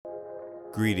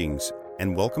Greetings,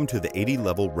 and welcome to the 80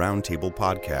 Level Roundtable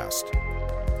podcast.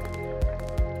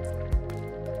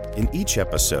 In each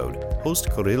episode, host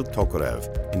Kirill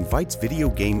Tokarev invites video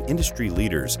game industry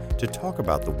leaders to talk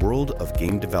about the world of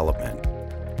game development.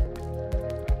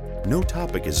 No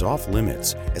topic is off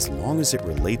limits as long as it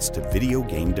relates to video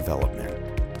game development.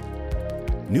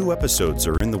 New episodes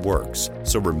are in the works,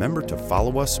 so remember to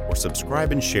follow us or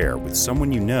subscribe and share with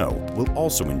someone you know will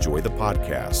also enjoy the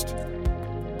podcast.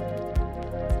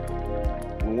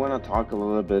 We want to talk a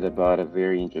little bit about a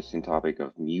very interesting topic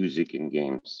of music in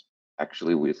games.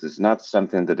 Actually, this is not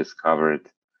something that is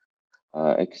covered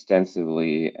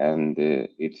extensively, and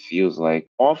it feels like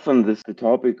often the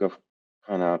topic of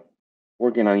kind of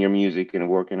working on your music and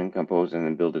working and composing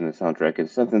and building a soundtrack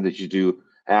is something that you do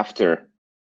after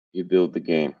you build the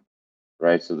game,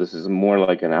 right? So this is more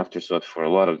like an afterthought for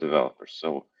a lot of developers.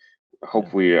 So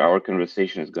hopefully our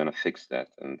conversation is going to fix that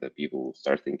and that people will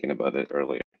start thinking about it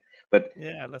earlier. But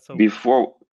let's hope.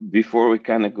 Before we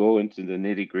kind of go into the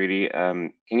nitty gritty,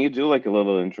 can you do like a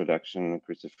little introduction,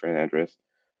 Christopher and Andres?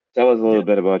 Tell us a little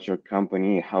bit about your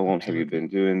company. How long have you been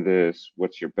doing this?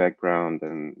 What's your background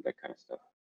and that kind of stuff?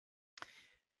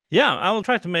 Yeah, I will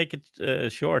try to make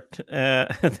it short.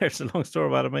 There's a long story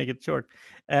about it. Make it short.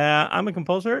 I'm a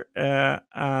composer,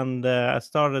 and I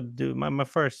started do my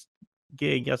first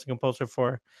gig as a composer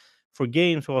for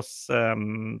games was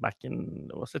back in,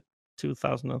 was it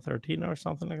 2013 or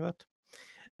something like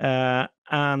that.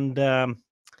 And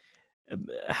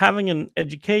having an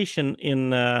education in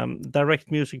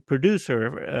direct music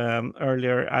producer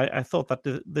earlier, I thought that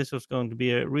this was going to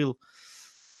be a real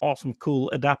awesome, cool,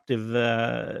 adaptive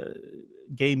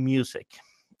game music.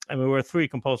 And we were three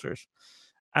composers.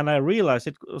 And I realized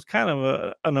it was kind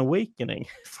of an awakening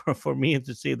for me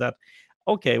to see that,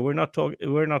 okay, we're not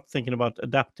thinking about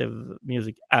adaptive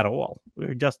music at all.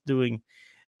 We're just doing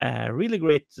really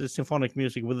great symphonic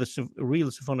music with a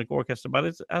real symphonic orchestra, but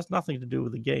it has nothing to do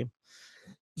with the game.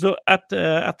 So at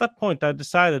that point, I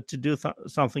decided to do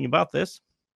something about this.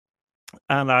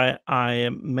 And I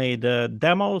made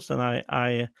demos, and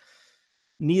I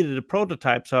needed a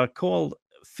prototype, so I called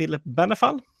Philip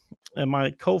Benefal,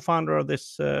 my co-founder of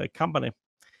this company,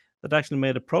 that actually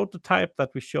made a prototype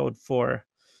that we showed for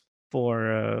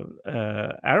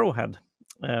Arrowhead,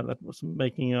 that was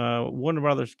making a Warner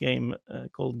Brothers game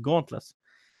called Gauntless.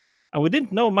 And we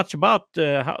didn't know much about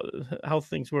how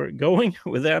things were going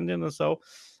with the engine and so.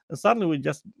 And suddenly we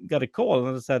just got a call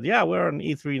and it said, yeah, we're on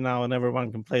E3 now and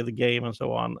everyone can play the game and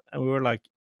so on. And we were like,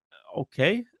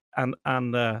 okay. And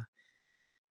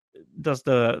does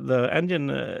the engine,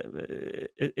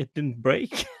 it didn't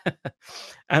break?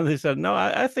 And they said, no,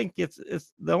 I think it's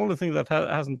the only thing that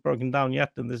hasn't broken down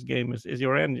yet in this game is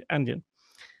your engine.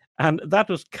 And that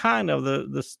was kind of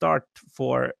the start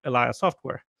for Elias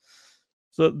Software.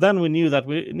 So then we knew that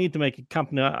we need to make a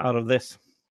company out of this.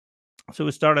 So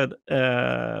we started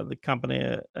the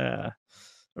company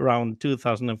around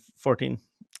 2014,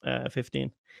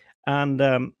 15,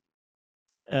 and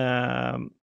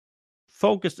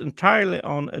focused entirely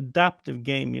on adaptive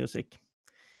game music.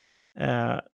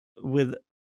 With,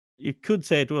 you could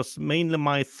say it was mainly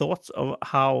my thoughts of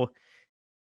how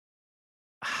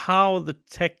the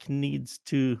tech needs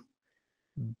to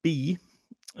be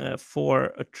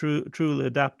for a truly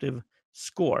adaptive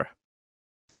score.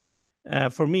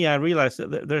 For me, I realized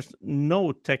that there's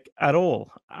no tech at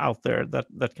all out there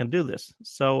that can do this.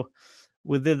 So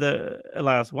we did the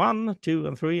Elias 1, 2,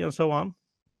 and 3, and so on.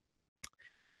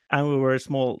 And we were a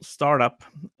small startup.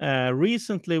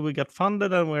 Recently, we got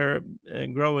funded, and we're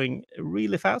growing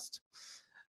really fast.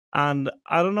 And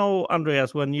I don't know,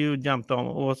 Andreas, when you jumped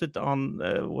on, was it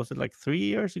like 3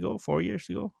 years ago, 4 years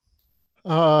ago?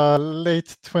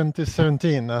 Late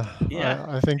 2017, Yeah.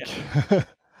 I think.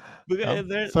 Yeah.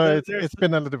 It's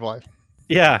been a little while.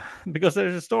 Yeah, because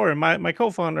there's a story. My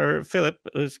co-founder, Philip,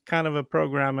 is kind of a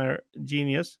programmer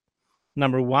genius,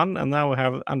 number one, and now we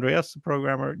have Andreas,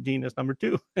 programmer genius, number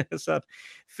two. So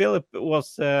Philip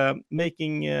was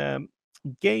making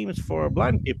games for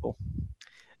blind people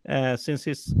since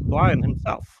he's blind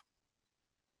himself.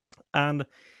 And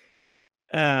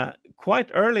quite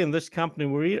early in this company,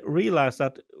 we realized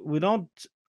that we don't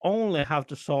only have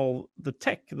to solve the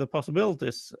tech, the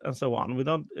possibilities, and so on. We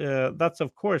don't. That's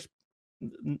of course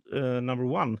number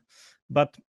one,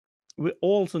 but we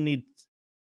also need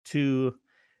to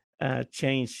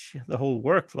change the whole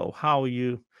workflow.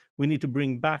 We need to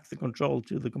bring back the control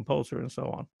to the composer and so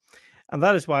on. And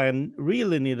that is why I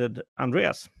really needed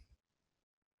Andreas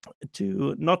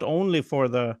to not only for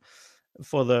the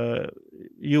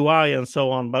UI and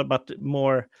so on, but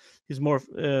more he's more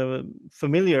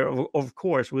familiar, of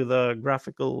course, with the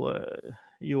graphical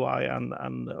UI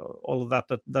and all of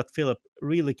that Philip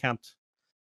really can't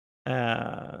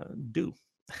do.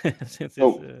 Since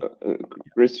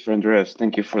Christopher Andreas,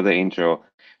 thank you for the intro.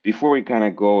 Before we kind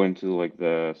of go into like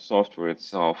the software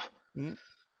itself,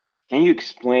 can you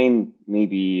explain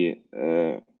maybe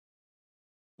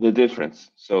the difference?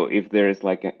 So if there is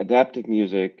like an adaptive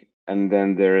music, and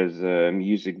then there is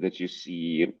music that you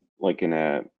see like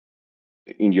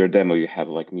in your demo, you have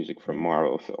like music from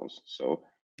Marvel films. So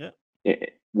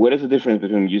what is the difference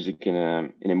between music in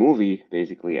a movie,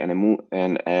 basically, and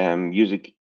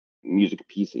music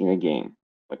piece in a game?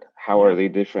 Like, how are they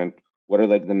different? What are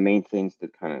like the main things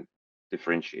that kind of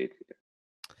differentiate it?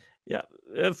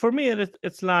 Yeah, for me,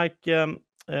 it's like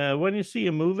when you see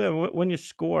a movie, when you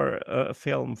score a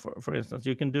film, for instance,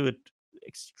 you can do it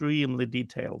extremely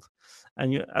detailed,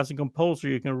 and you, as a composer,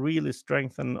 you can really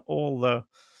strengthen all the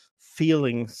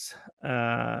feelings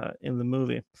in the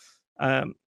movie.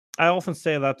 I often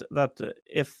say that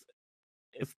if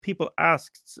people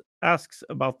asks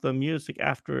about the music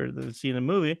after they've seen a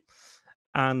movie,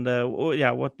 and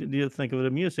what do you think of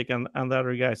the music, and the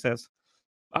other guy says,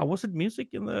 was it music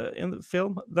in the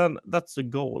film? Then that's the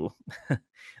goal.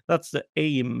 That's the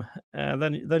aim.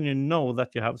 Then you know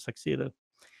that you have succeeded.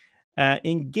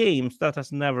 In games, that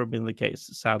has never been the case,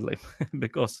 sadly,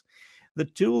 because the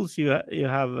tools you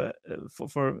have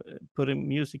for putting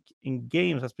music in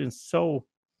games has been so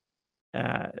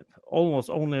almost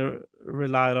only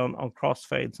relied on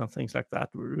crossfades and things like that.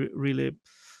 Really,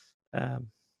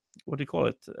 what do you call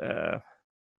it?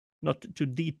 Not too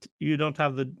deep. You don't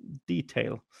have the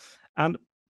detail, and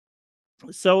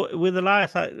so with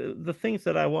Elias, the things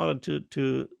that I wanted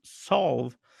to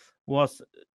solve was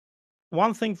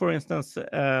one thing. For instance,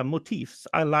 motifs.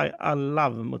 I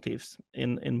love motifs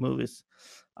in movies.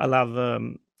 I love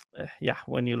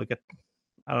when you look at,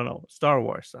 I don't know, Star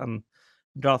Wars and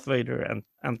Darth Vader and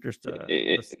enters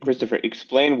the Christopher,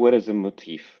 explain what is a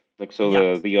motif, like,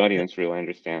 so the audience really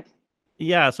understands.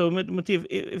 Yeah, so motif.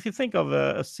 If you think of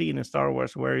a scene in Star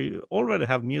Wars where you already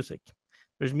have music,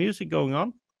 there's music going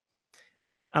on,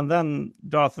 and then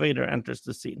Darth Vader enters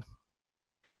the scene.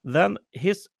 Then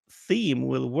his theme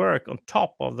will work on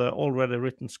top of the already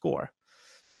written score.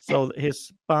 So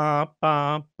his ba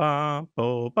ba ba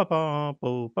bo ba ba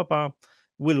bo ba ba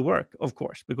will work, of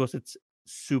course, because it's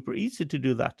super easy to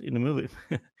do that in a movie.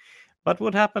 But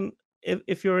what happens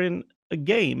if you're in a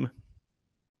game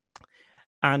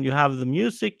and you have the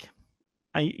music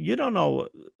and you don't know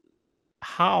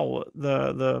how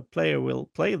the player will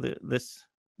play this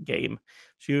game,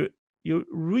 so you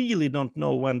really don't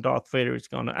know when Darth Vader is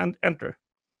going to enter.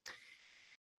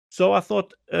 So I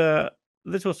thought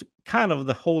this was kind of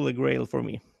the holy grail for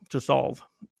me to solve,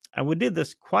 and we did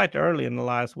this quite early in the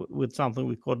lives with something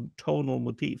we called tonal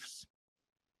motifs.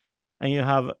 And you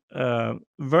have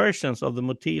versions of the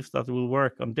motifs that will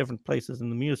work on different places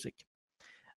in the music.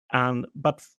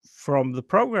 But from the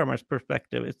programmer's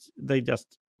perspective, they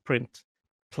just print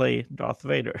play Darth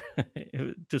Vader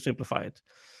to simplify it,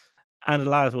 and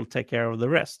Elias will take care of the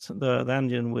rest. The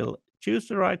engine will choose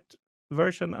the right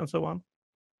version and so on.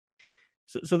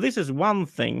 So this is one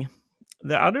thing.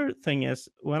 The other thing is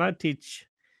when I teach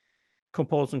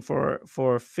composing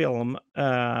for film,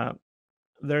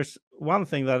 there's one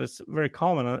thing that is very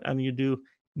common, and you do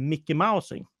Mickey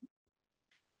Mousing.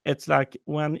 It's like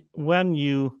when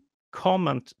you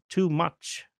comment too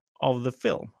much of the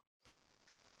film.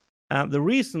 And the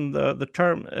reason the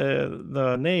term,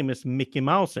 the name is Mickey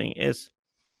Mousing is,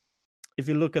 if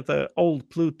you look at the old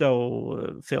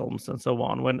Pluto films and so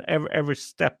on, when every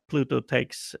step Pluto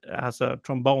takes has a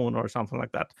trombone or something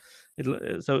like that.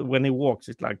 So when he walks,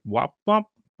 it's like wop wop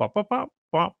wop wop wop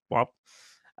wop wop,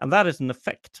 and that is an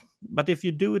effect. But if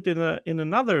you do it in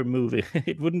another movie,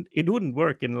 it wouldn't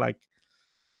work in like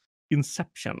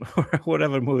Inception or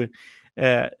whatever movie.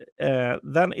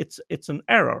 Then it's an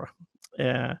error.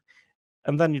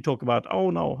 And then you talk about,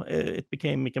 oh no, it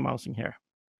became Mickey Mousing here.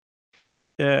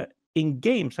 In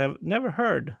games, I've never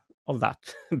heard of that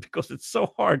because it's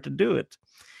so hard to do it.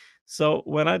 So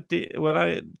when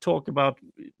I talk about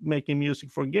making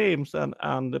music for games,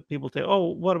 and people say, oh,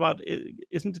 what about,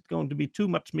 isn't it going to be too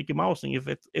much Mickey Mousing if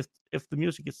the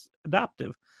music is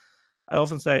adaptive? I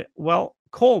often say, well,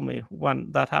 call me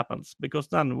when that happens, because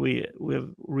then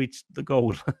we've reached the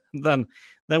goal. then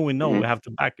we know we have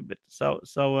to back a bit. So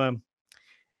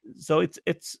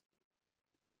it's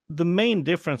the main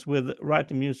difference with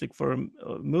writing music for a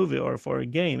movie or for a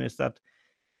game is that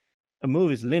a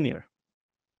movie is linear.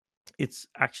 It's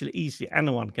actually easy.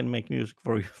 Anyone can make music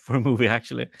for a movie,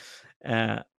 actually.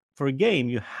 For a game,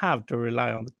 you have to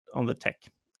rely on the tech.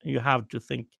 You have to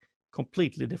think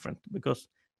completely different because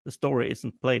the story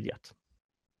isn't played yet.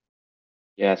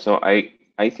 Yeah, so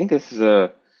I think this is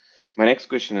my next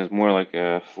question is more like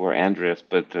for Andreas,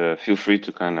 but feel free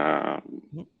to kind of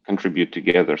contribute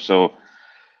together. So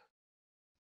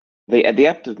the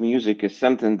adaptive music is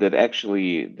something that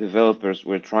actually developers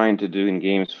were trying to do in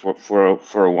games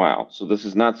for a while. So this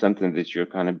is not something that you're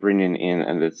kind of bringing in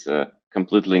and it's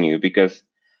completely new, because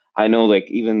I know like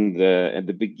even at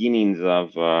the beginnings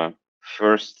of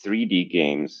first 3D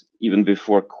games, even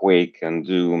before Quake and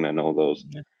Doom and all those,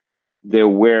 there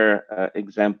were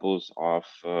examples of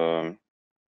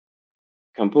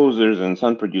composers and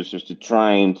sound producers to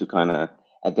trying to kind of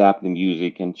adapt the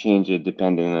music and change it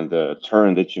depending on the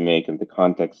turn that you make and the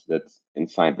context that's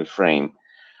inside the frame.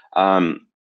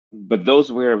 But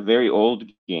those were very old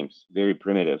games, very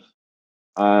primitive.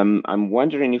 I'm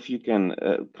wondering if you can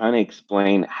kind of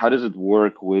explain how does it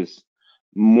work with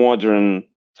modern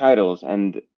titles,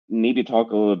 and maybe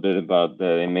talk a little bit about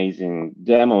the amazing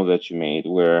demo that you made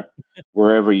where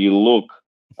wherever you look,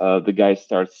 the guy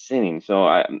starts singing.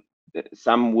 So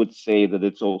some would say that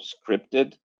it's all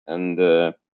scripted and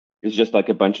it's just like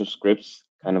a bunch of scripts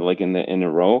kind of like in a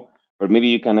row, but maybe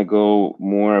you kind of go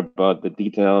more about the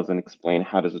details and explain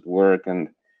how does it work and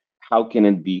how can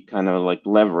it be kind of like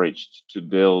leveraged to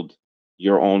build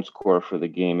your own score for the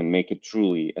game and make it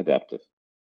truly adaptive.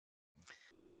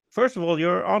 First of all,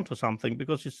 you're onto something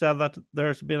because you said that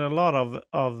there's been a lot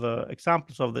of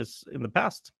examples of this in the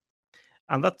past,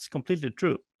 and that's completely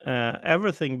true.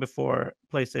 Everything before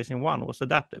PlayStation 1 was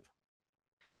adaptive,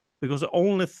 because the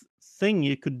only thing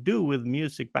you could do with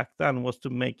music back then was to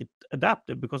make it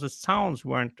adaptive, because the sounds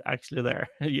weren't actually there.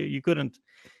 You couldn't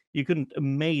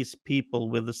amaze people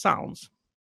with the sounds.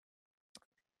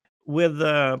 With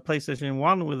PlayStation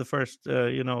 1, with the first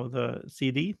the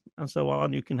CD and so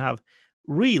on, you can have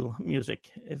real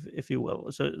music, if you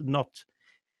will, so not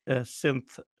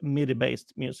synth MIDI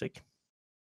based music.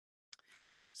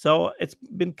 So it's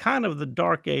been kind of the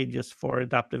dark ages for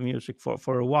adaptive music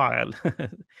for a while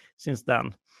since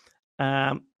then.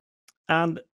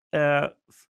 And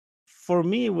for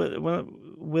me,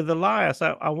 with Elias,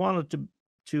 I wanted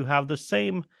to have the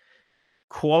same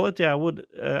quality. I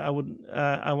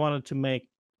wanted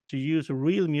to use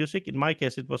real music. In my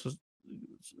case, it was a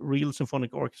real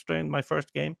symphonic orchestra in my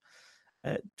first game,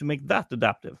 to make that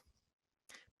adaptive.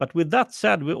 But with that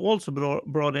said, we also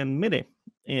brought in MIDI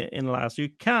in Elias. You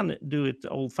can do it the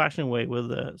old-fashioned way with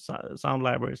the sound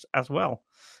libraries as well.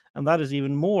 And that is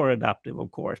even more adaptive,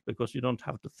 of course, because you don't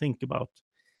have to think about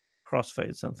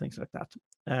crossfades and things like that.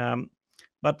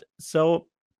 But so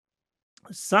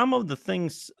some of the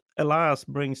things Elias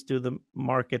brings to the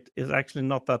market is actually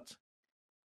not that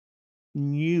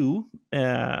new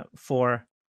for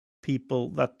people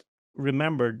that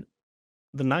remembered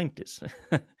the 90s.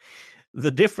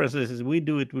 The difference is we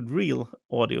do it with real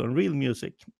audio and real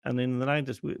music, and in the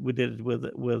 90s we did it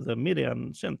with MIDI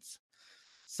and synths.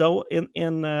 So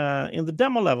in the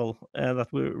demo level that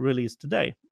we released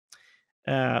today,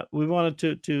 we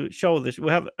wanted to show this. We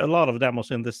have a lot of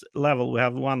demos in this level. We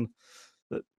have one,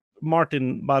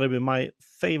 Martin Barreby, my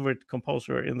favorite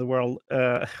composer in the world,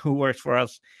 who works for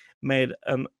us, made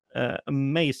an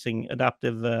amazing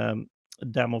adaptive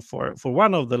demo for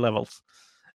one of the levels.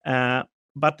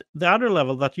 But the other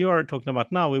level that you are talking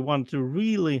about now, we want to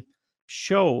really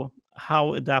show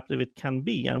how adaptive it can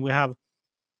be. And we have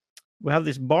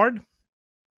this bard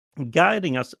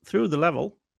guiding us through the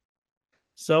level.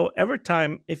 So every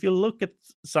time, if you look at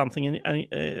something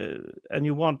and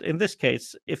you want, in this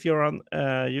case, if you're on,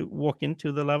 you walk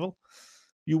into the level,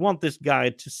 you want this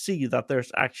guide to see that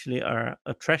there's actually a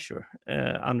treasure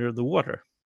under the water.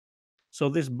 So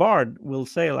this bard will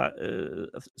say,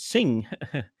 sing.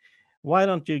 Why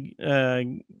don't you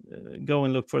go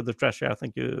and look for the treasure? I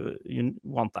think you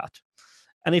want that.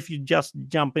 And if you just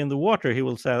jump in the water, he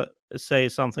will say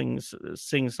something,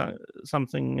 sing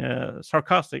something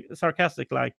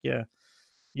sarcastic, like, I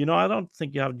don't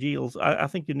think you have gills. I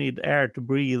think you need air to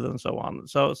breathe, and so on.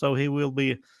 So he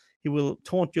will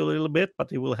taunt you a little bit,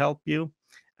 but he will help you,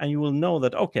 and you will know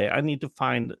that, okay, I need to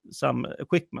find some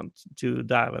equipment to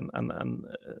dive and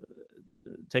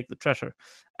take the treasure.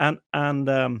 And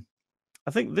I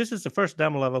think this is the first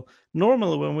demo level.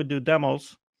 Normally, when we do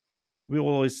demos, we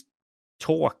always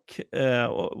talk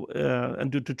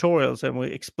and do tutorials, and we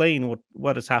explain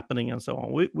what is happening and so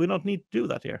on. We don't need to do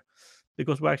that here,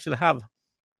 because we actually have.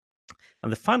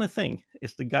 And the funny thing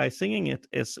is, the guy singing it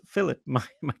is Philip, my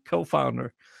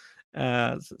co-founder.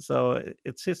 So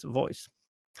it's his voice.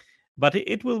 But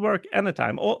it will work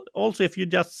anytime. Also, if you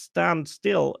just stand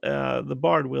still, the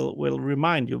bard will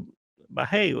remind you but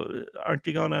hey, aren't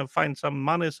you gonna find some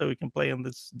money so we can play in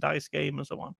this dice game and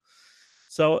so on?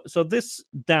 So this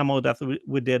demo that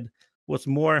we did was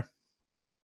more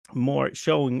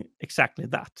showing exactly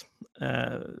that,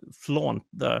 flaunt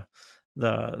the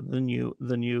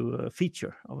new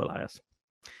feature of Elias.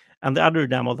 And the other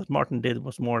demo that Martin did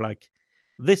was more like,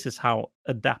 this is how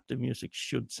adaptive music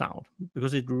should sound,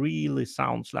 because it really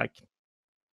sounds like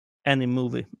any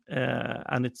movie,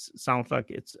 and it sounds like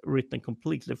it's written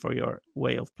completely for your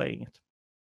way of playing it.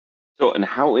 So, and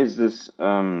how is this?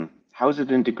 How is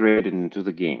it integrated into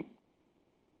the game?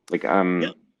 Like,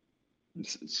 Yeah.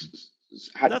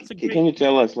 can you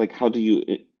tell us, like, how do you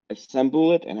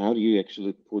assemble it, and how do you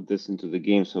actually put this into the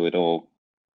game so it all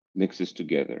mixes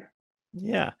together?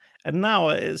 Yeah, and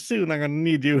now soon I'm gonna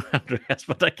need you, Andreas,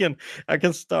 but I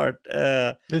can start.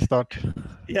 Please start.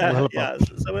 Yeah.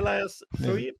 So Elias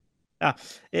 3,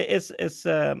 it's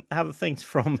have things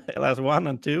from Elias 1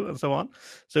 and 2 and so on.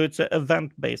 So it's an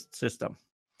event-based system.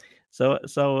 So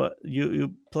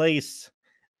you place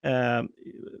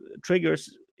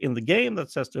triggers in the game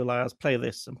that says to Elias, play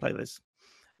this and play this.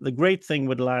 The great thing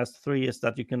with Elias 3 is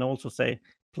that you can also say,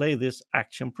 play this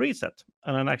action preset.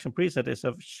 And an action preset is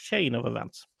a chain of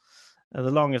events.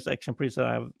 The longest action preset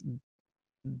I've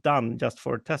done just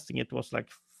for testing it was like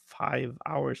 5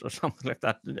 hours or something like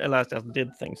that. Elias just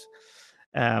did things.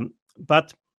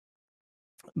 But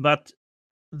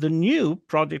the new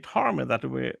Project Harmony that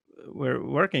we're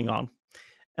working on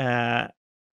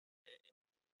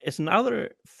is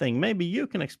another thing. Maybe you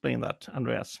can explain that,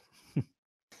 Andreas.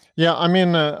 Yeah, I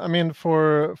mean,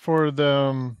 for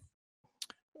the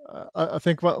I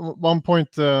think one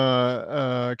point,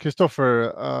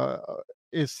 Christopher,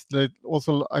 is that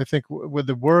also I think with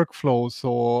the workflow.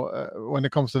 So when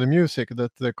it comes to the music,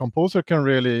 that the composer can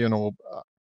really,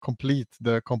 complete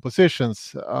the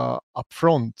compositions up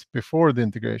front before the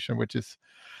integration, which is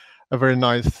a very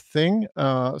nice thing.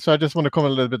 So I just want to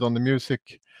comment a little bit on the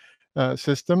music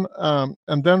system,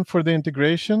 and then for the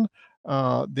integration,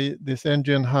 this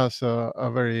engine has a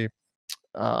very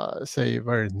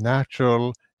very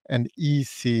natural and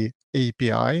easy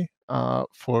API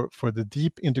for the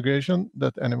deep integration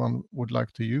that anyone would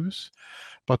like to use.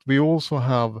 But we also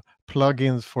have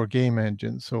plugins for game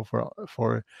engines. So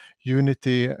for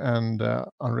Unity and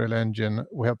Unreal Engine,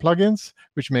 we have plugins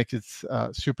which makes it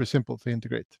super simple to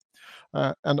integrate.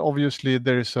 And obviously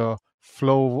there is a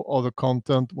flow of the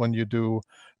content when you do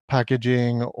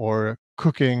packaging or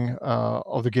cooking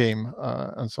of the game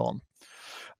and so on.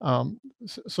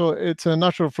 So it's a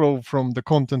natural flow from the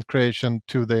content creation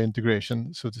to the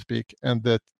integration, so to speak, and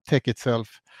the tech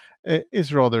itself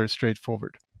is rather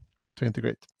straightforward to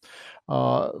integrate.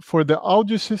 For the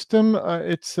audio system,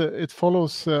 it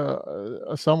follows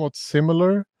a somewhat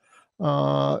similar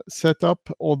setup,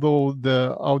 although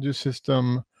the audio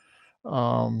system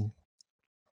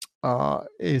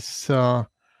is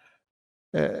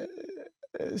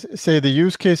say the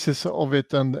use cases of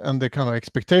it and the kind of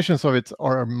expectations of it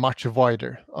are much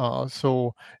wider.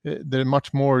 So there are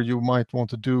much more you might want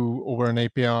to do over an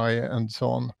API and so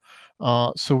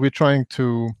on. So we're trying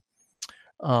to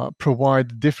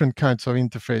provide different kinds of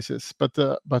interfaces, but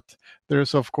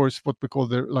there's of course what we call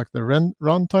the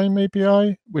runtime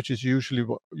API, which is usually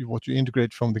what you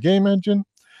integrate from the game engine.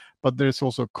 But there's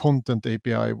also content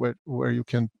API where you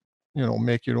can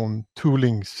make your own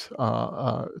toolings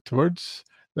towards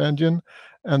the engine,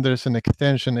 and there's an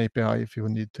extension API if you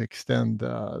need to extend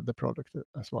the product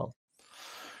as well.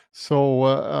 So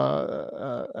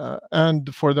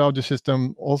and for the audio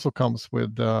system also comes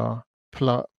with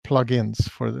plugins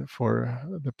for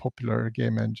the popular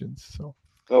game engines. So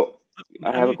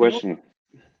I have a question.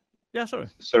 Yeah, sorry.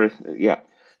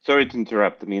 Sorry to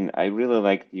interrupt. I mean, I really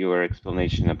liked your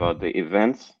explanation about the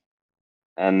events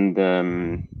and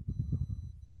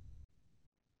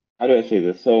how do I say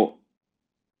this? So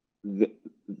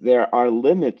there are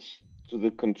limits to the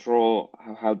control,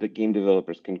 how the game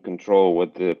developers can control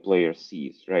what the player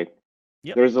sees, right?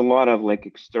 Yep. There's a lot of like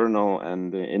external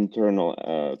and internal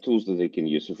tools that they can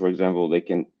use. So for example, they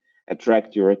can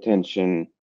attract your attention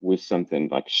with something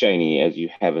like shiny as you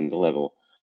have in the level,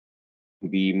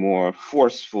 be more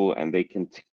forceful, and they can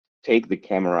take the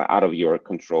camera out of your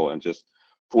control and just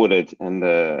put it at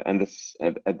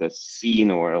the scene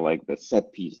or like the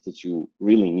set piece that you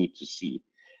really need to see.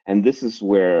 And this is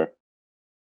where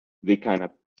they kind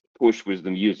of push with the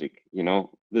music,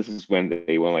 this is when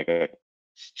they want like a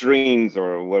strings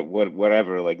or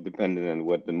whatever, like depending on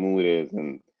what the mood is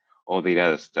and all the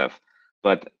other stuff.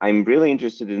 But I'm really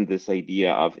interested in this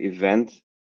idea of event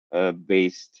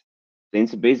based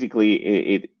things.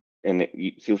 Basically, and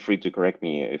feel free to correct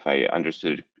me if I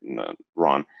understood it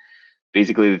wrong.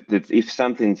 basically that if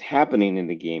something's happening in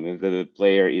the game, if the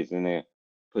player is in a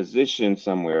position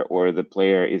somewhere, or the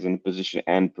player is in a position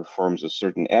and performs a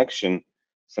certain action,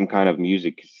 some kind of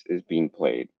music is being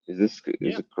played. Is this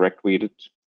Yeah. the correct way to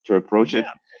approach it?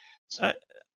 I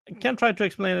can try to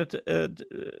explain it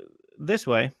this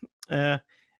way.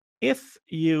 If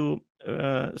you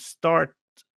start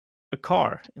a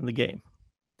car in the game,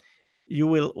 you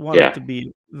will want Yeah. it to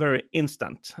be very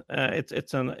instant.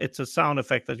 It's a sound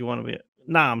effect that you want to be.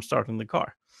 Now I'm starting the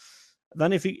car.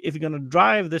 Then if you're going to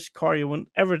drive this car, you want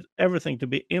everything to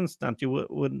be instant. You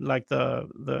would like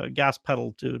the gas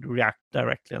pedal to react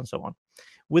directly and so on.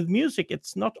 With music,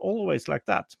 it's not always like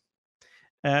that.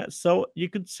 So you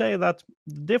could say that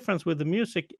the difference with the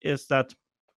music is that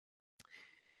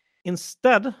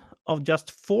instead of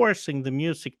just forcing the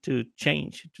music to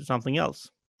change to something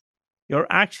else, you're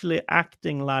actually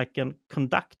acting like a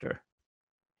conductor.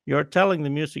 You're telling the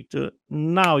music to,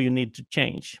 now you need to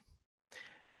change.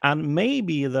 And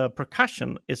maybe the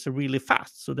percussion is really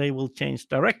fast, so they will change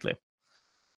directly.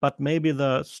 But maybe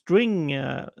the string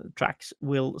tracks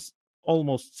will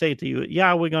almost say to you,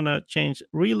 yeah, we're going to change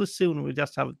really soon. We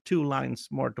just have 2 lines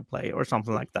more to play or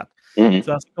something like that. Mhm.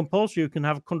 So as a composer, you can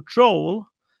have control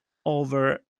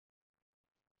over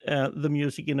the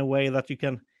music in a way that you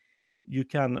can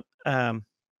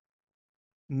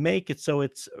make it so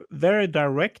it's very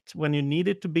direct when you need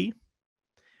it to be,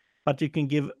 but you can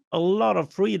give a lot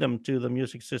of freedom to the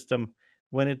music system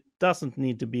when it doesn't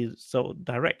need to be so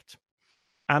direct.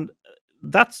 And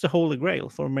that's the holy grail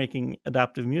for making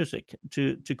adaptive music,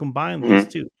 to combine these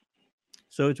two.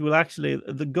 So it will actually,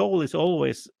 the goal is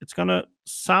always, it's going to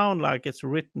sound like it's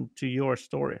written to your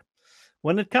story.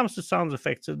 When it comes to sound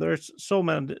effects, there's so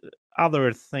many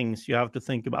other things you have to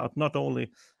think about. Not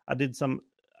only I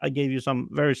gave you some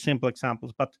very simple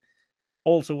examples, but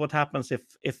also what happens if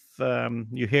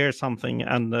you hear something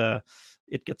and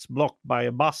it gets blocked by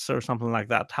a bus or something like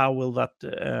that. How will that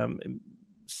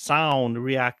sound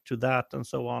react to that, and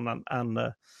so on,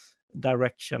 and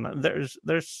direction. And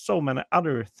there's so many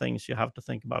other things you have to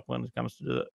think about when it comes to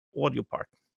the audio part.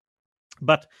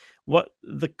 But what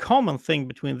the common thing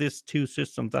between these two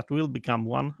systems that will become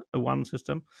one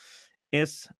system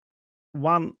is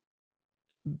one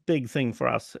big thing for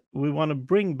us. We want to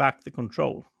bring back the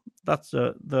control. That's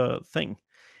the thing.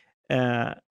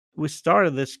 We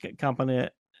started this company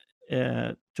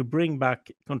to bring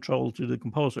back control to the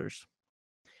composers.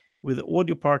 With the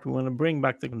audio part, we want to bring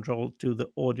back the control to the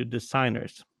audio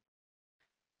designers.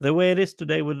 The way it is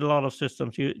today with a lot of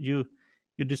systems, you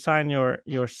design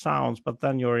your sounds, but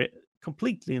then you're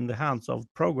completely in the hands of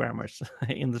programmers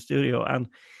in the studio.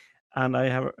 And I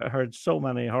have heard so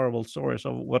many horrible stories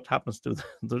of what happens to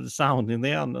the sound in the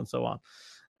end and so on.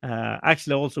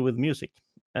 Actually, also with music.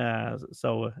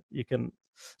 So you can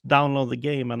download the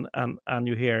game and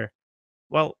you hear,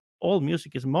 well, all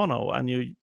music is mono, and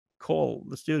you call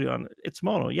the studio and it's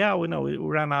mono. Yeah, we know we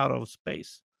ran out of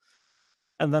space.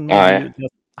 And then maybe you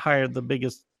just hire the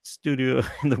biggest studio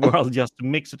in the world just to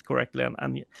mix it correctly.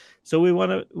 And so we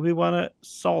want to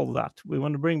solve that. We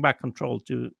want to bring back control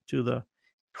to the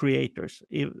creators.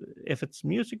 If it's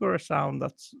music or a sound,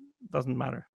 that doesn't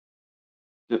matter.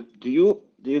 Do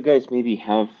you guys maybe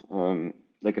have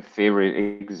like a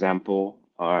favorite example,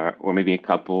 or maybe a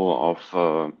couple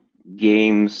of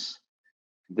games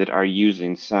that are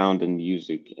using sound and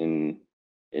music in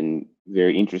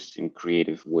very interesting,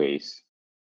 creative ways?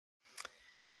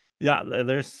 Yeah,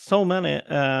 there's so many.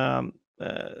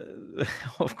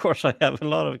 Of course, I have a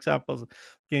lot of examples of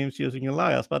games using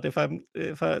Elias, but if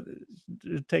I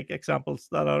take examples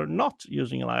that are not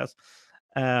using Elias,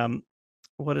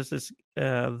 what is this?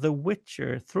 The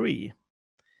Witcher 3.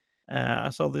 I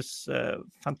saw this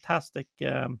fantastic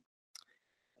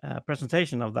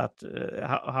presentation of that,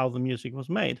 how the music was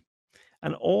made,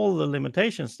 and all the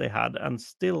limitations they had, and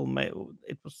still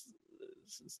it was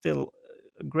still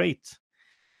a great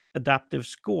adaptive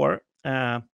score.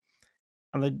 And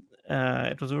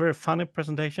it was a very funny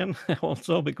presentation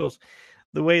also, because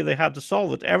the way they had to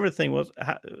solve it, everything was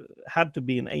had to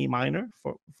be in A minor.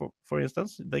 For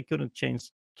instance, they couldn't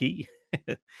change key,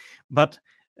 but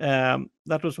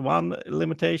that was one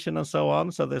limitation, and so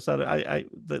on. So they said,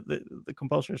 the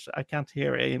composers, I can't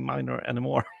hear A minor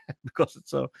anymore because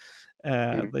it's so.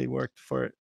 They worked for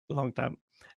a long time,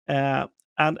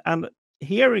 and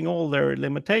hearing all their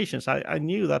limitations, I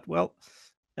knew that, well,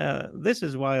 this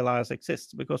is why Elias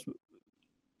exists, because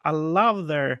I love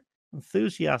their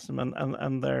enthusiasm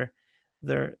and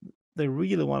they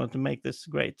really wanted to make this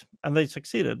great, and they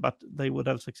succeeded. But they would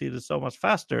have succeeded so much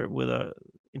faster with a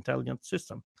intelligent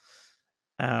system.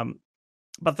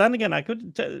 But then again, I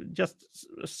could just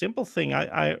a simple thing.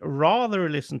 I rather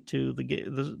listen to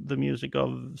the music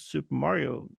of Super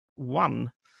Mario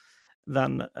 1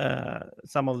 than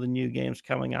some of the new games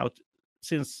coming out,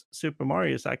 since Super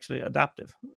Mario is actually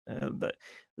adaptive. The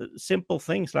simple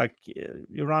things like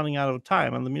you're running out of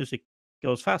time and the music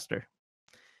goes faster.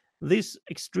 These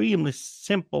extremely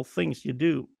simple things you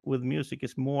do with music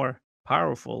is more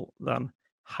powerful than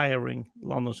hiring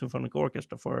London Symphonic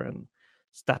Orchestra for a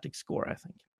static score, I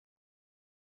think.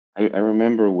 I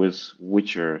remember with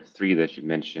Witcher 3 that you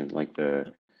mentioned, like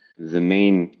the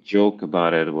main joke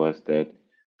about it was that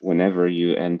whenever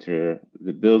you enter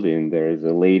the building, there is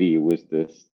a lady with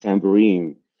this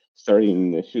tambourine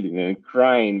starting shooting and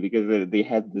crying because they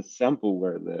had this sample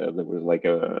where there was like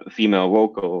a female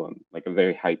vocal and like a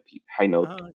very high note.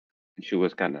 And she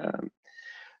was kind of,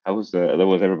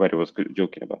 everybody was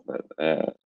joking about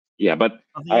that. Yeah, but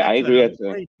I agree have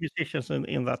that great musicians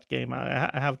in that game. I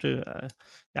have to,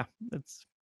 yeah, it's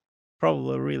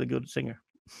probably a really good singer.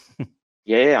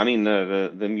 Yeah, I mean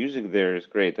the music there is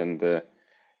great, and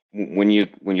when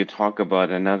you talk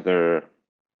about another,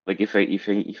 like if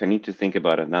I need to think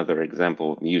about another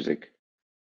example of music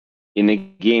in a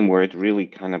game where it really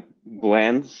kind of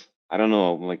blends, I don't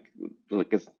know, like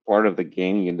it's part of the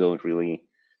game, you don't really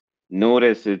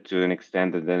notice it to an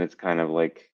extent, and then it's kind of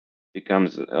like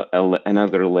becomes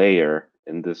another layer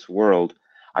in this world.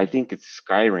 I think it's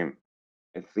Skyrim.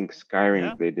 I think Skyrim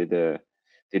Yeah.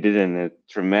 they did a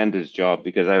tremendous job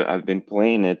because I've been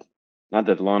playing it not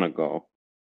that long ago,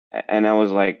 and I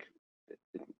was like,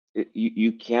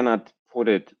 you cannot put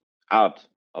it out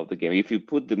of the game. If you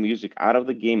put the music out of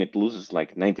the game, it loses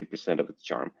like 90% of its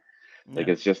charm. Like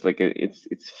Yeah. it's just like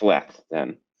it's flat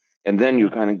then, and then you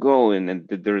Yeah. kind of go in, and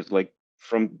there's like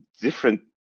from different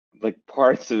like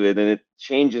parts of it, and it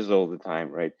changes all the time,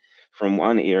 right? From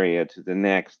one area to the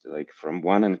next, like from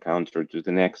one encounter to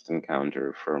the next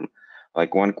encounter, from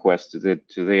like one quest to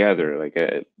the other. Like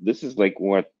this is like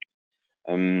what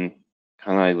kind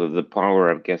of like the power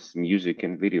of, I guess, music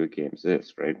and video games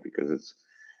is, right? Because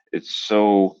it's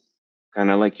so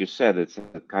kind of like you said, it's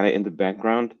kind of in the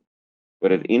background,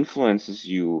 but it influences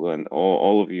you and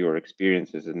all of your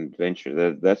experiences and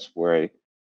adventure. That's why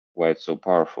it's so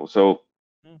powerful. So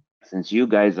since you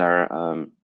guys are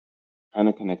kind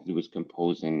of connected with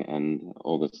composing and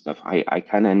all that stuff, I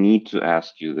kind of need to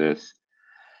ask you this: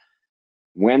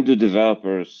 when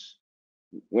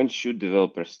should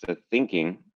developers start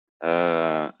thinking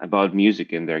about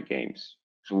music in their games?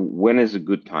 So when is a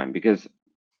good time? Because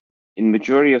in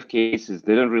majority of cases,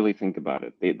 they don't really think about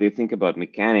it. They think about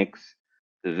mechanics,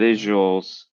 the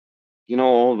visuals,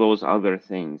 all those other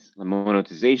things. The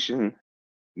monetization,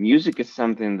 music is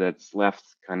something that's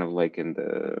left kind of like in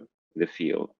the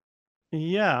field.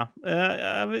 Yeah,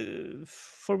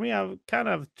 for me, I kind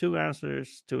of have two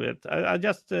answers to it. I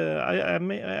just I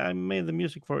made the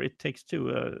music for It Takes Two,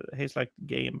 Hazelight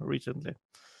game recently,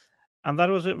 and that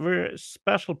was a very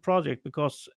special project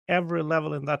because every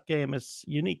level in that game is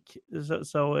unique.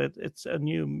 So it's a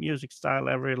new music style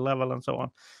every level and so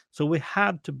on. So we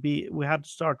had to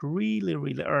start really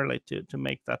really early to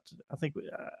make that. I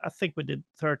think we did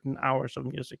 13 hours of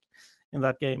music in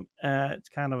that game. It's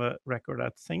kind of a record, I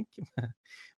think.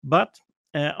 But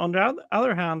on the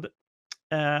other hand,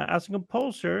 as a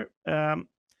composer,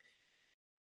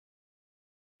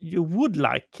 you would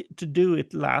like to do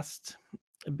it last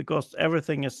because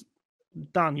everything is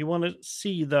done. You want to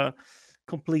see the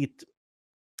complete.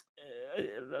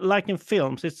 Like in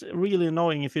films, it's really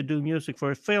annoying if you do music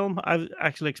for a film. I've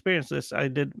actually experienced this. I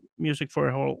did music for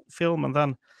a whole film, and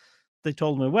then they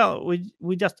told me, "Well,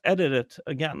 we just edit it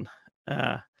again,"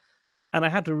 and I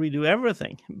had to redo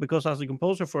everything because as a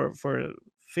composer for a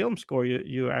film score,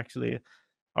 you actually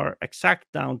are exact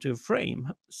down to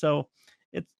frame. So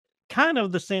it's kind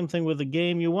of the same thing with the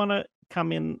game. You want to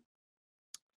come in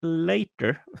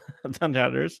later than the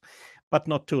others, but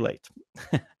not too late.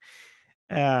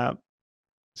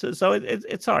 So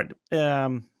it's hard.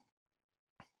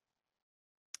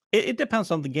 It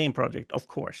depends on the game project, of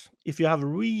course. If you have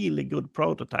really good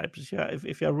prototypes,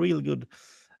 if you have really good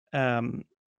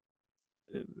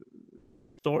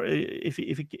story, if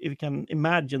you can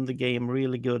imagine the game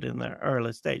really good in the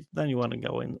early stage, then you want to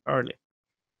go in early.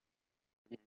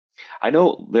 I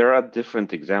know there are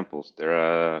different examples. There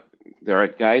are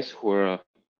guys who are,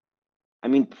 I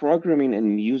mean, programming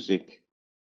and music,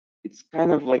 it's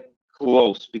kind of like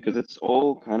close because it's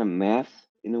all kind of math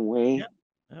in a way.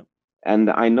 Yeah.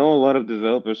 And I know a lot of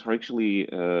developers are actually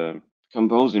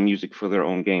composing music for their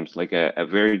own games. Like a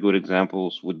very good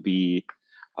examples would be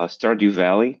Stardew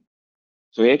Valley.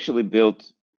 So he actually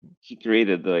built he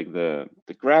created the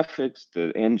graphics,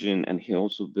 the engine, and he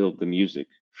also built the music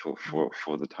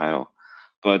for the title.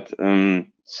 But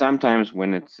sometimes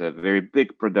when it's a very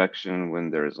big production, when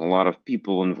there's a lot of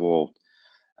people involved,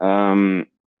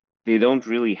 they don't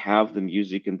really have the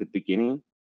music in the beginning,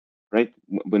 right?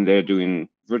 When they're doing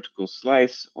vertical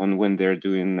slice on when they're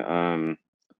doing a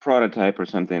prototype or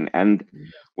something. And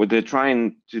what they're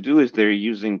trying to do is they're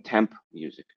using temp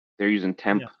music. They're using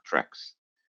temp tracks,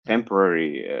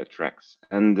 temporary tracks.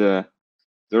 And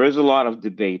there is a lot of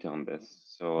debate on this.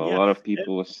 So a lot of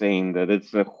people are saying that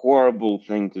it's a horrible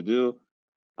thing to do.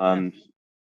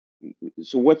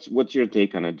 So what's your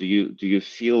take on it? Do you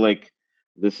feel like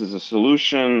this is a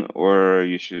solution, or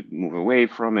you should move away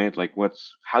from it? Like,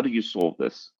 how do you solve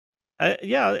this?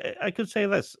 Yeah, I could say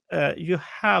this. You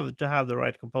have to have the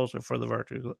right composer for the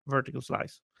vertical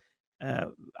slice.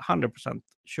 100%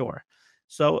 sure.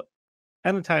 So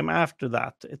anytime after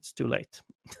that, it's too late.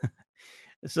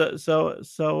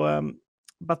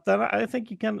 But then I think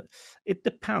you can. It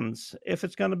depends if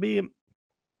it's going to be.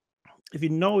 If you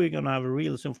know you're going to have a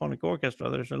real symphonic orchestra,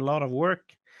 there's a lot of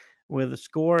work with the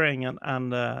scoring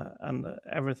and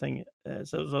everything.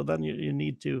 So then you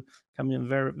need to come in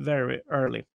very, very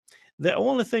early. The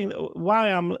only thing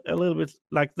why I'm a little bit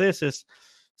like this is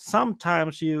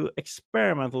sometimes you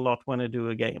experiment a lot when you do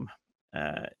a game.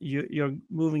 You're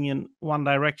moving in one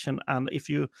direction, and if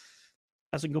you,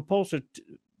 as a composer,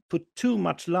 put too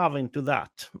much love into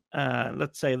that,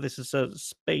 let's say this is a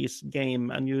space game,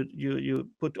 and you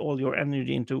put all your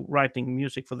energy into writing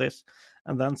music for this,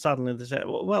 and then suddenly they say,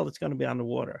 well, it's going to be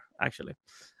underwater. Actually,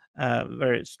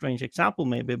 very strange example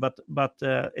maybe, but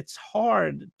it's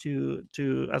hard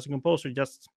to as a composer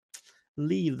just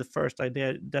leave the first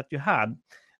idea that you had.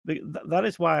 That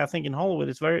is why I think in Hollywood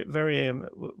it's very very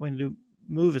when you do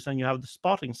movies and you have the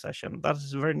spotting session, that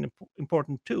is a very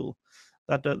important tool,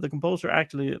 that the composer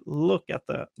actually look at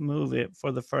the movie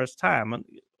for the first time and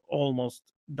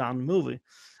almost done movie.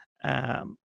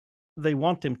 They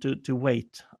want him to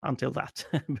wait until that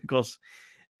because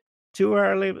too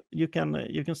early you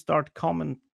can start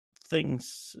common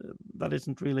things that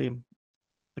isn't really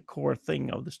the core thing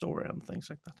of the story and things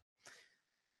like that.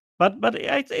 But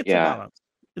it's a balance.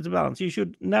 It's a balance. You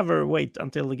should never wait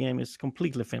until the game is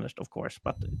completely finished, of course,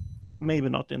 but maybe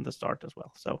not in the start as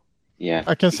well. So yeah,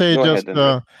 I can say go just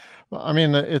ahead, I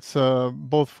mean it's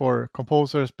both for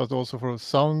composers but also for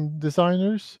sound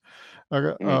designers.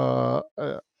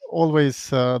 Always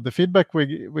the feedback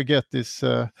we get is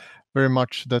very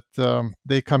much that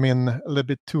they come in a little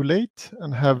bit too late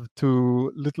and have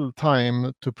too little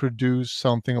time to produce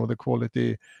something of the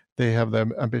quality they have the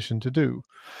ambition to do.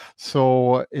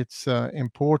 So it's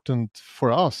important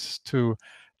for us to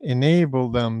enable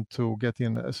them to get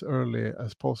in as early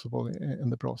as possible in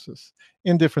the process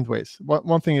in different ways.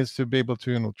 One thing is to be able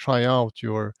to try out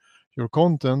your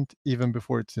content even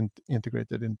before it's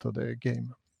integrated into the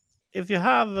game. If you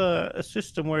have a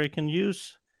system where you can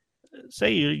use,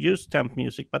 say you use temp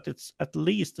music, but it's at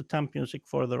least the temp music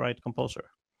for the right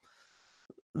composer,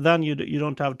 then you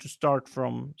don't have to start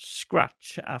from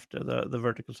scratch after the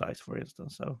vertical slice, for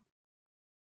instance. So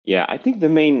yeah, I think the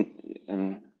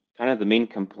main the main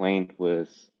complaint with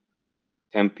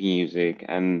temp music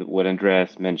and what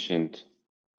Andreas mentioned,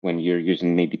 when you're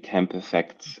using maybe temp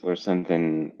effects or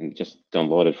something and just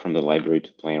download it from the library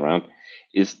to play around,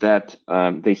 is that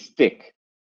they stick.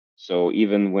 So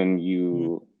even when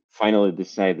you finally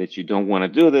decide that you don't want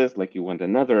to do this, like you want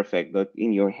another effect, but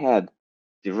in your head,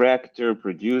 director,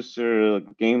 producer,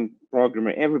 game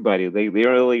programmer, everybody, they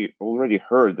already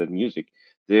heard that music.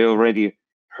 They already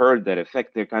heard that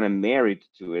effect. They're kind of married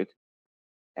to it.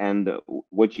 And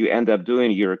what you end up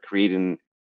doing, you're creating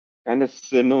kind of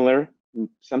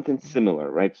something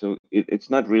similar, right? So it's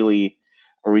not really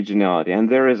originality. And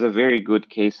there is a very good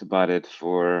case about it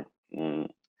for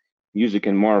music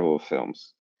in Marvel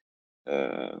films,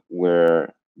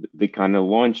 where they kind of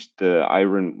launched the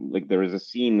like there is a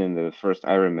scene in the first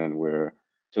Iron Man where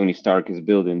Tony Stark is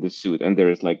building the suit, and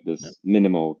there is like this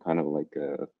minimal kind of like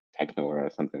a techno or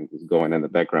something that's going in the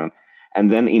background. And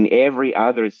then in every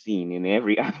other scene, in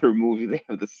every other movie, they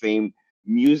have the same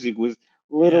music with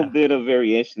little bit of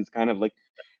variations, kind of like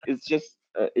it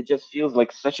just feels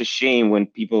like such a shame when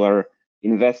people are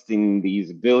investing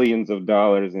these billions of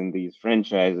dollars in these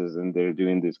franchises and they're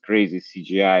doing this crazy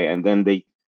CGI, and then they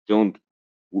don't,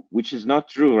 which is not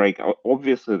true, right?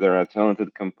 Obviously there are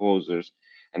talented composers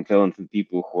and talented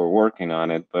people who are working on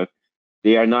it, but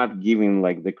they are not giving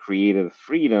like the creative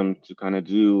freedom to kind of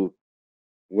do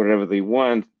whatever they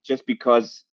want just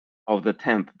because of the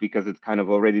temp, because it's kind of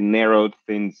already narrowed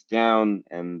things down,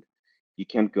 and you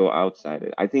can't go outside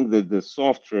it. I think that the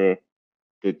software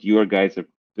that your guys are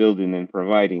building and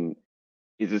providing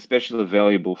is especially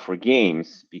valuable for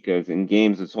games, because in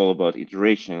games it's all about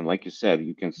iteration. Like you said,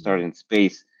 you can start in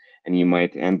space and you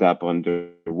might end up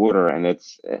underwater, and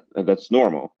that's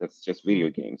normal. That's just video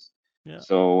games. Yeah.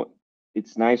 So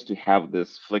it's nice to have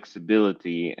this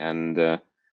flexibility and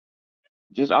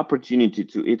just opportunity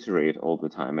to iterate all the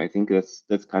time. I think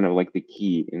that's kind of like the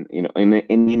key in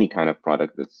any kind of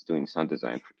product that's doing sound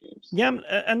design for games. Yeah,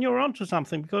 and you're onto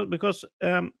something, because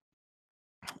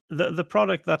the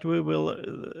product that we will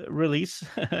release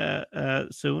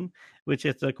soon, which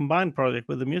is a combined project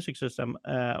with the music system,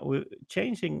 we're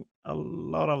changing a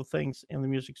lot of things in the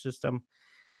music system.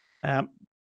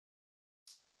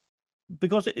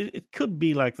 Because it could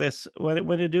be like this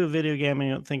when you do video gaming,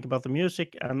 you think about the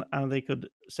music, and they could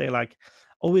say like,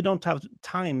 oh, we don't have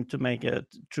time to make it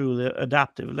truly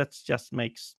adaptive, let's just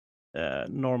make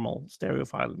normal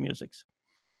stereophile musics.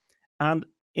 And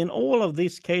in all of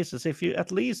these cases, if you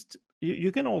at least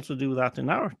you can also do that in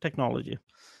our technology,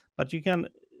 but you can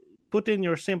put in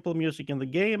your simple music in the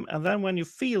game, and then when you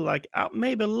feel like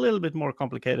maybe a little bit more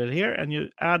complicated here, and you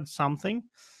add something,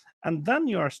 and then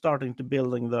you are starting to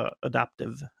building the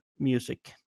adaptive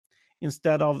music,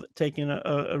 instead of taking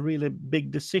a really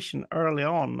big decision early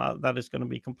on that is going to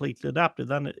be completely adaptive.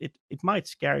 Then it might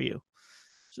scare you.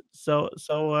 So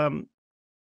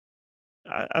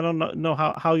I don't know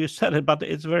how you said it, but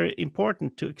it's very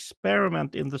important to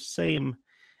experiment in the same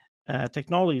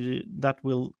technology that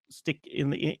will stick in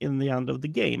the end of the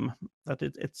game, that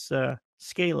it's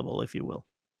scalable, if you will.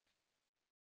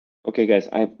 Okay, guys,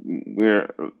 we're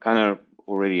kind of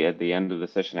already at the end of the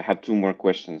session. I have two more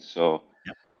questions. So,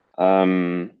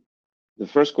 the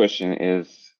first question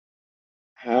is,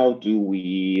 how do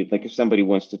we, like, if somebody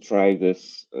wants to try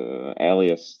this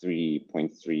Alias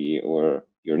 3.3 or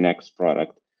your next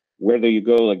product, where do you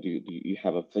go? Like, do you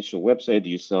have an official website?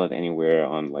 Do you sell it anywhere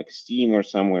on like Steam or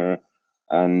somewhere?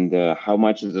 And how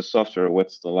much is the software?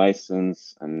 What's the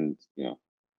license? And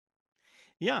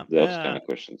those kind of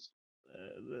questions.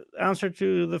 The answer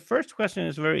to the first question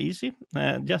is very easy.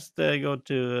 Just go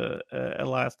to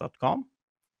elias.com,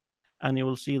 and you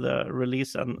will see the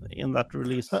release, and in that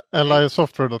release,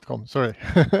 eliassoftware.com. Sorry.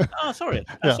 Sorry,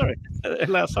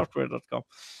 eliassoftware.com,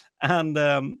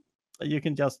 and you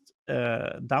can just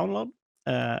download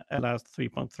Alias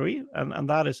 3.3, and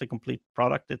that is a complete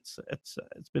product. It's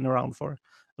been around for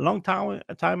a long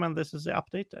time, and this is the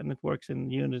update, and it works in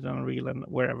Unity and Unreal and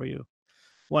wherever you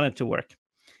want it to work.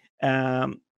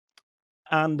 And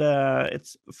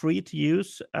it's free to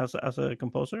use as a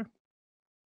composer.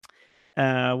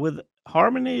 With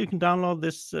Harmony, you can download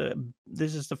this.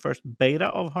 This is the first beta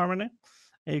of Harmony.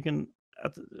 You can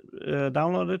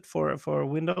download it for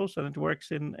Windows, and it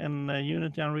works in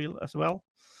Unity and Unreal as well.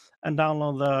 And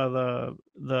download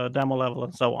the demo level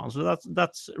and so on. So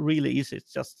that's really easy.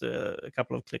 It's just a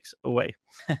couple of clicks away.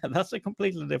 That's a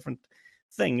completely different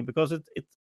thing, because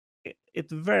it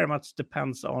very much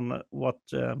depends on what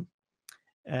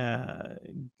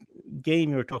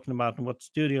game you're talking about and what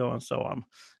studio and so on.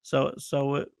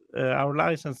 So our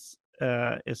license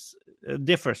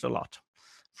differs a lot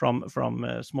from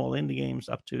small indie games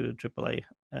up to AAA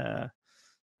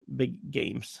big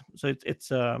games. So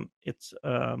it's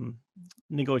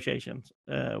negotiations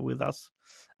with us,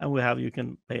 and you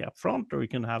can pay up front, or you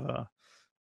can have a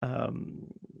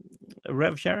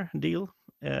rev share deal.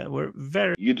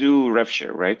 You do rev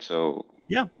share, right? So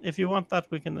yeah, if you want that,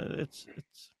 we can.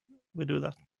 We do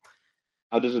that.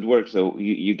 How does it work? So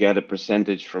you get a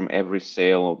percentage from every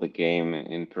sale of the game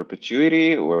in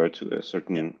perpetuity, or to a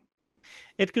certain. Yeah.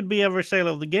 It could be every sale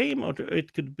of the game, or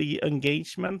it could be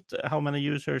engagement, how many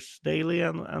users daily,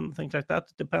 and things like that.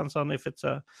 It depends on if it's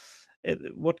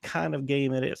what kind of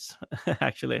game it is,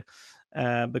 actually,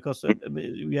 because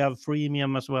we have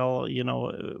freemium as well.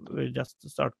 We just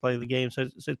start playing the game, so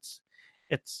it's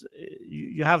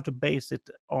you have to base it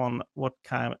on what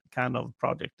kind of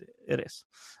project it is.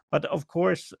 But of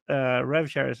course,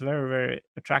 RevShare is very, very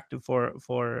attractive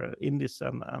for indies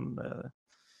and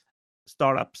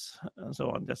startups and so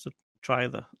on, just to try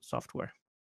the software.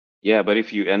 Yeah, but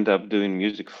if you end up doing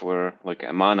music for like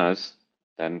Among Us,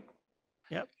 then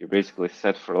you're basically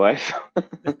set for life.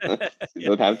 You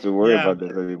don't have to worry about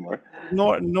that anymore.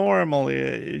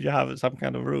 Normally, you have some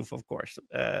kind of roof, of course.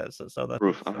 So that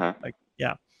roof,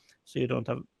 so you don't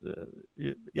have,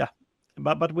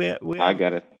 But we I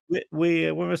get it.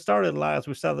 We when we started Elias,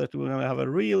 we said that we were going to have a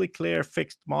really clear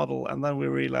fixed model, and then we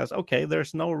realized, okay,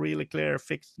 there's no really clear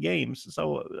fixed games.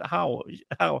 So how?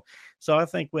 So I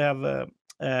think we have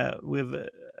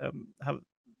have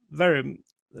very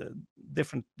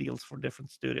different deals for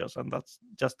different studios, and that's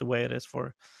just the way it is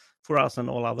for us and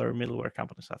all other middleware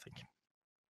companies, I think.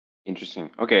 Interesting.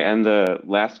 Okay, and the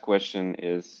last question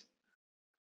is,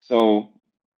 so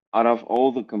out of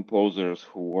all the composers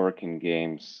who work in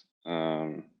games,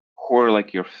 who are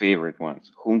like your favorite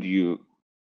ones? Who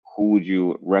would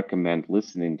you recommend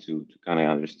listening to kind of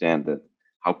understand that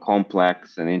how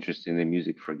complex and interesting the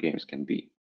music for games can be?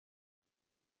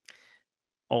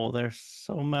 Oh, there's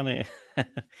so many.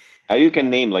 You can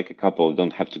name like a couple.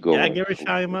 Don't have to go. Yeah, like, Gary full-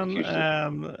 Scheinman, hugely.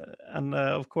 and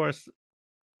of course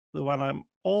the one I'm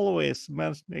always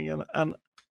mentioning, and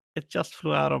it just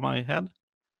flew out of my head,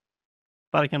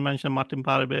 but I can mention Martin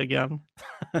Parby again.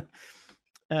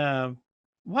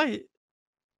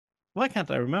 Why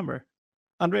can't I remember?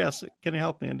 Andreas, can you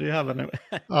help me? Do you have any?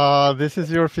 This is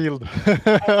your field.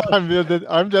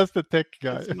 I'm just a tech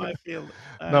guy. It's my field.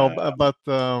 No, but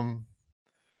some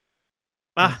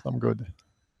good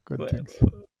Well, things.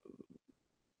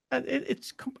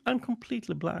 I'm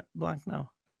completely blank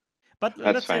now. But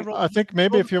That's let's say fine. I think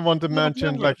maybe if you want to Robert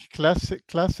mention Lundgren. like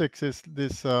classics is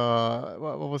this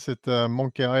what was it,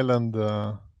 Monkey Island,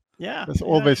 Yeah, that's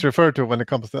always referred to when it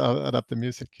comes to adaptive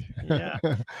music. Yeah.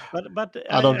 But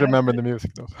I don't remember the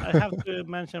music though. I have to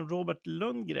mention Robert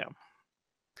Lundgren,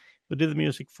 who did the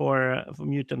music for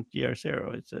Mutant Year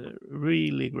Zero. It's a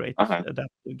really great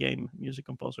adaptive game music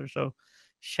composer. So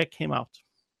check him out.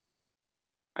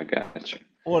 I got you.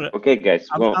 Or Okay, guys.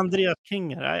 Well, Andreas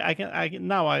Kinger. I can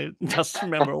now I just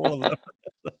remember all of them.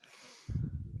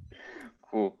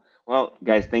 cool. Well,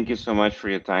 guys, thank you so much for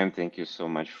your time. Thank you so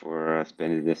much for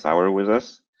spending this hour with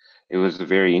us. It was a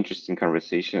very interesting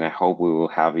conversation. I hope we will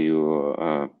have you,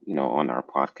 on our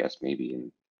podcast maybe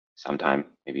in sometime,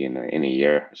 maybe in a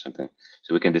year or something,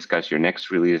 so we can discuss your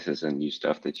next releases and new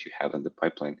stuff that you have in the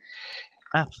pipeline.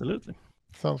 Absolutely.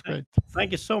 Sounds great.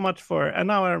 Thank you so much for. And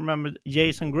now I remember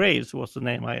Jason Graves was the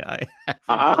name I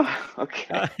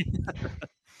Okay.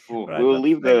 Cool. Right, We'll but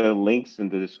leave the links in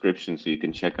the description so you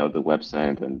can check out the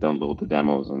website and download the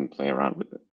demos and play around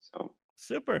with it. So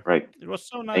super. right. It was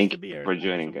so nice Thank to be you here. for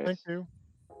joining, guys. Thank you.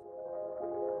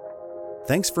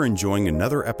 Thanks for enjoying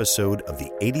another episode of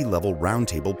the 80 Level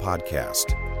Roundtable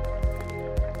podcast.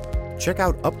 Check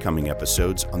out upcoming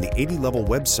episodes on the 80 Level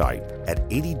website at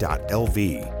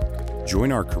 80.lv.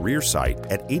 Join our career site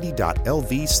at 80.lv/RFP.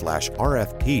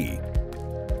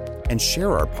 And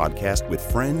share our podcast with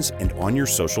friends and on your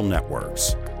social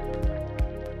networks.